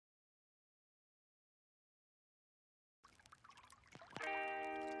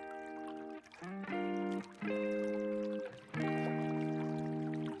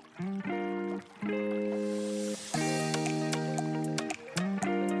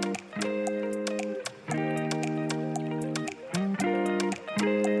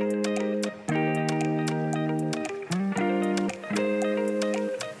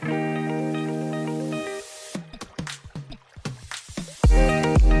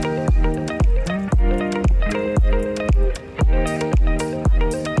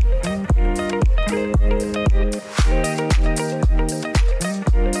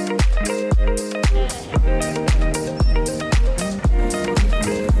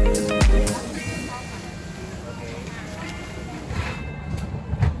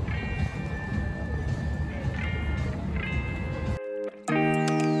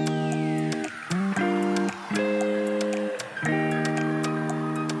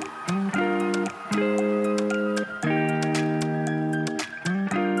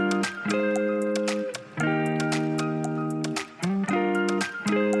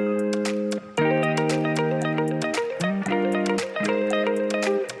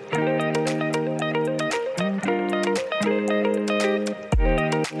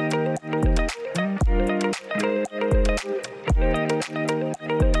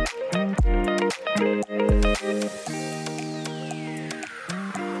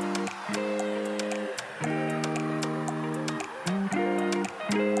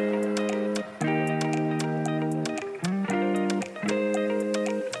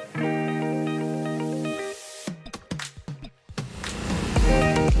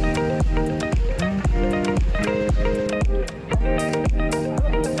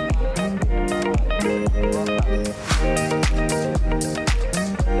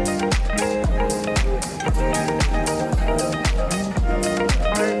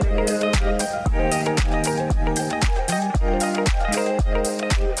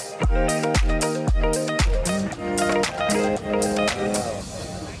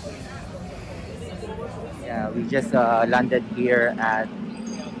just landed here at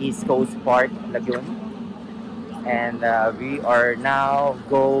East Coast Park, Lagoon. And we are now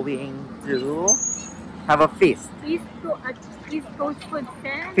going to have a feast. East Coast Food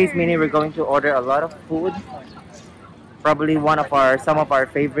Center. Feast meaning we're going to order a lot of food. Probably some of our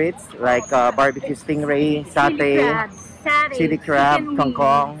favorites like barbecue stingray, satay, chili crab,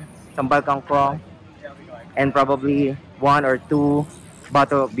 kangkong, sambal kangkong, and probably 1 or 2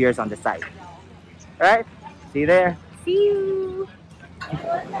 bottle of beers on the side. Alright, see you there. See you.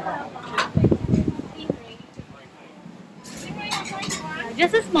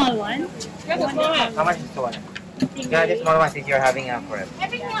 Just a small one. How much is the one? Yeah, this small one since you're having a for it.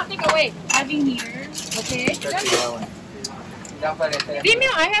 Everything I'll take away. Having here. Okay.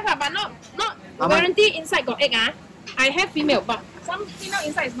 Female I have, but not guarantee inside got egg. I have female, but some female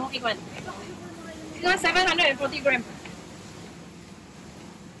inside is no egg one. This one 740 grams.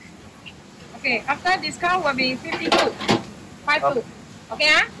 Okay, after discount will be 52. 52.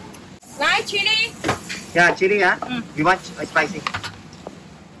 Okay, Like chili? Yeah, chili, You want spicy?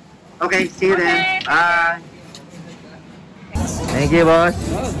 Okay, see you then. Bye. Thank you, boss.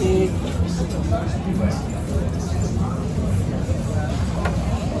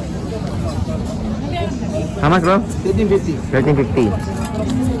 How much, bro? 1350. 13.50.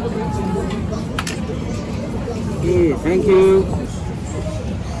 Okay, thank you.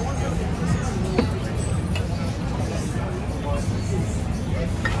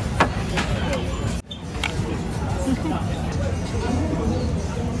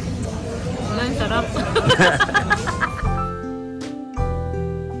 Ang sarap.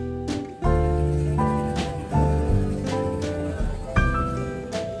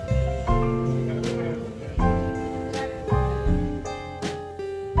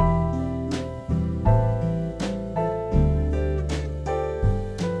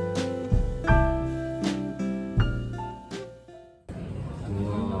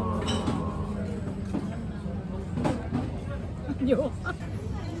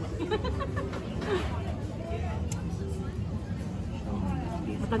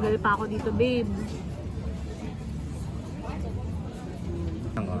 Matagal pa ako dito, babe.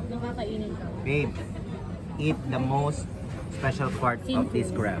 Nakakainin ka. Babe, eat the most special part of this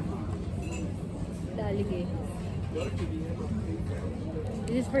crab. Dalig eh.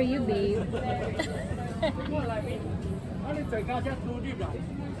 This is for you, babe.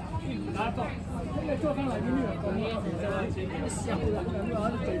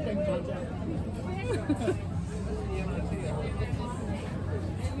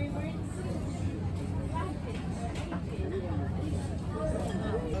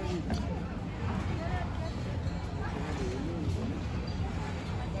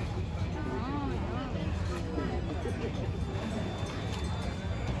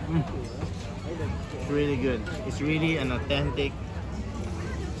 It's really good. It's really an authentic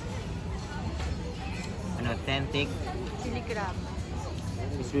Chili crab.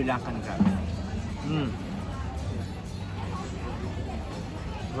 Sri Lankan crab.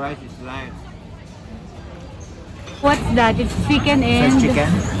 Rice is light. What's that? It's chicken So and... it's chicken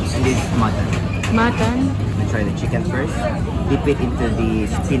and this is mutton. Mutton. Let's try the chicken first. Dip it into the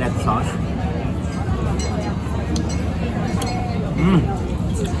peanut sauce.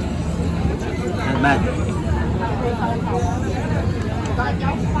 Not bad.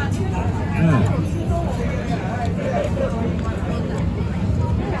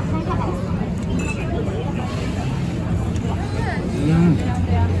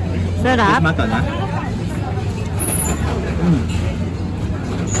 Sarap. This mutton,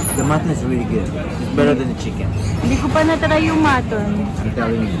 The mutton is really good. It's better than the chicken. Hindi ko pa natry yung mutton. I'm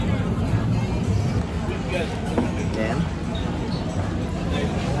telling you. Then,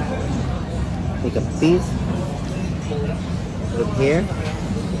 take a piece. Look here.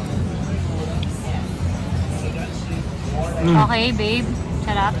 Okay, babe.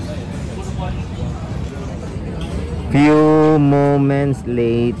 Sarap. Few moments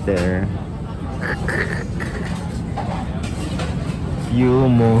later.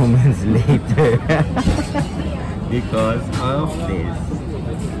 Few moments later. Because of this.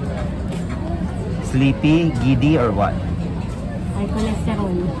 Sleepy, giddy, or what? Ay,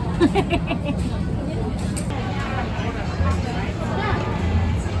 cholesterol.